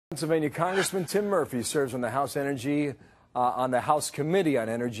Pennsylvania Congressman Tim Murphy serves on the House Committee on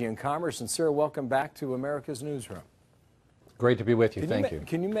Energy and Commerce. And sir, welcome back to America's Newsroom. Great to be with you. Thank you.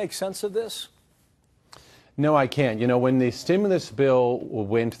 Can you make sense of this? No, I can't. You know, when the stimulus bill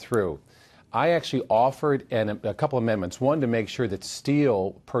went through, I actually offered a couple amendments. One, to make sure that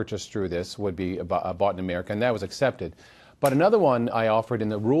steel purchased through this would be bought in America, and that was accepted. But another one I offered in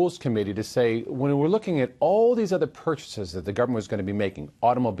the Rules Committee to say, when we're looking at all these other purchases that the government was going to be making,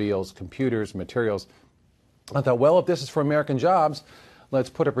 automobiles, computers, materials, I thought, well, if this is for American jobs, let's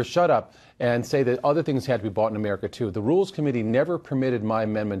put up or shut up and say that other things had to be bought in America, too. The Rules Committee never permitted my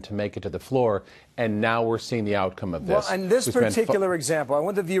amendment to make it to the floor, and now we're seeing the outcome of this. Well, and this particular example, I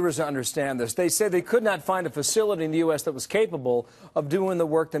want the viewers to understand this. They say they could not find a facility in the U.S. that was capable of doing the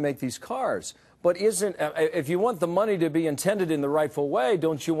work to make these cars. But if you want the money to be intended in the rightful way,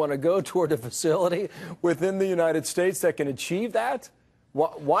 don't you want to go toward a facility within the United States that can achieve that?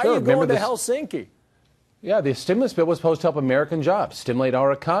 Why are you going to Helsinki? Yeah, the stimulus bill was supposed to help American jobs, stimulate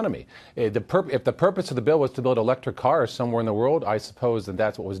our economy. If the purpose of the bill was to build electric cars somewhere in the world, I suppose that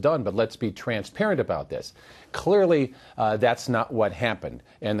that's what was done. But let's be transparent about this. Clearly, that's not what happened.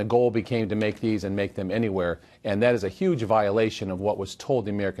 And the goal became to make these and make them anywhere. And that is a huge violation of what was told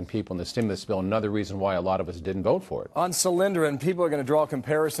the American people in the stimulus bill. Another reason why a lot of us didn't vote for it. On Solyndra, people are going to draw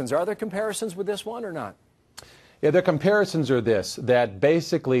comparisons. Are there comparisons with this one or not? Yeah, the comparisons are this, that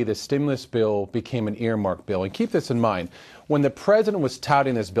basically the stimulus bill became an earmark bill. And keep this in mind, when the president was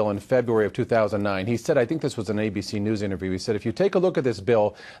touting this bill in February of 2009, he said, I think this was an ABC News interview, he said, if you take a look at this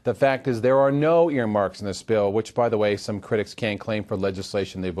bill, the fact is there are no earmarks in this bill, which, by the way, some critics can't claim for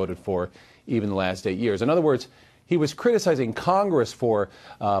legislation they voted for even the last 8 years. In other words, he was criticizing Congress for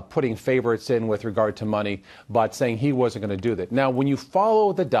putting favorites in with regard to money, but saying he wasn't going to do that. Now, when you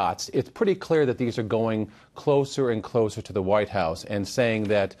follow the dots, it's pretty clear that these are going closer and closer to the White House, and saying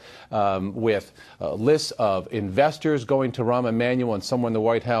that with lists of investors going to Rahm Emanuel and someone in the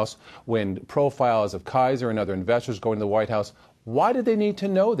White House, when profiles of Kaiser and other investors going to the White House. Why did they need to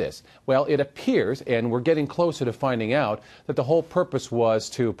know this? Well, it appears, and we're getting closer to finding out, that the whole purpose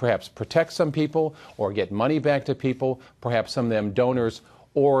was to perhaps protect some people or get money back to people, perhaps some of them donors,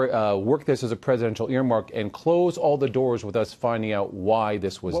 or work this as a presidential earmark and close all the doors with us finding out why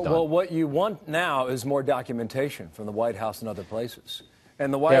this was done. Well, what you want now is more documentation from the White House and other places.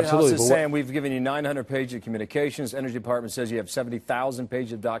 And the White House is saying, we've given you 900 pages of communications. The Energy Department says you have 70,000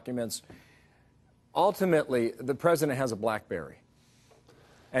 pages of documents. Ultimately, the president has a BlackBerry.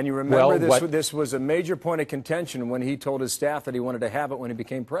 And you remember this was a major point of contention when he told his staff that he wanted to have it when he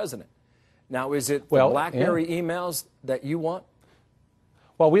became president. Now, is it the BlackBerry emails that you want?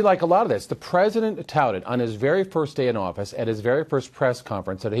 Well, we like a lot of this. The president touted on his very first day in office, at his very first press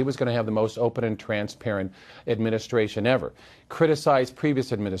conference, that he was going to have the most open and transparent administration ever. Criticized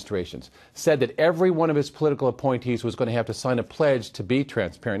previous administrations. Said that every one of his political appointees was going to have to sign a pledge to be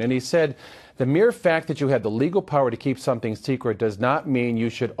transparent. And he said, the mere fact that you have the legal power to keep something secret does not mean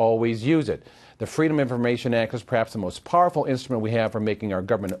you should always use it. The Freedom of Information Act is perhaps the most powerful instrument we have for making our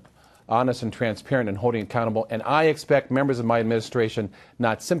government honest and transparent and holding accountable, and I expect members of my administration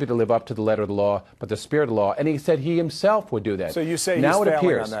not simply to live up to the letter of the law, but the spirit of the law. And he said he himself would do that. So you say now he's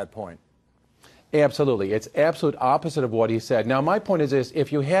failing on that point? Absolutely. It's absolute opposite of what he said. Now, my point is this,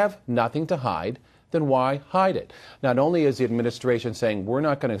 if you have nothing to hide, then why hide it? Not only is the administration saying we're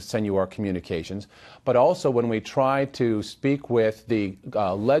not going to send you our communications, but also when we try to speak with the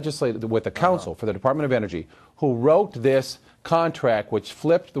with the counsel for the Department of Energy, who wrote this contract, which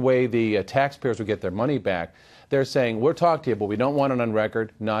flipped the way the taxpayers would get their money back, they're saying, we'll talk to you, but we don't want it on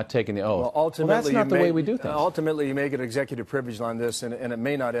record, not taking the oath. Well, that's not the way we do things. Ultimately, you may get executive privilege on this, and it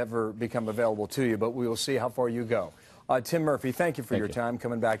may not ever become available to you, but we will see how far you go. Tim Murphy, thank you for your time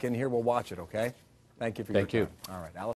coming back in here. We'll watch it, okay? Thank you for your time. Thank you. All right, Alice.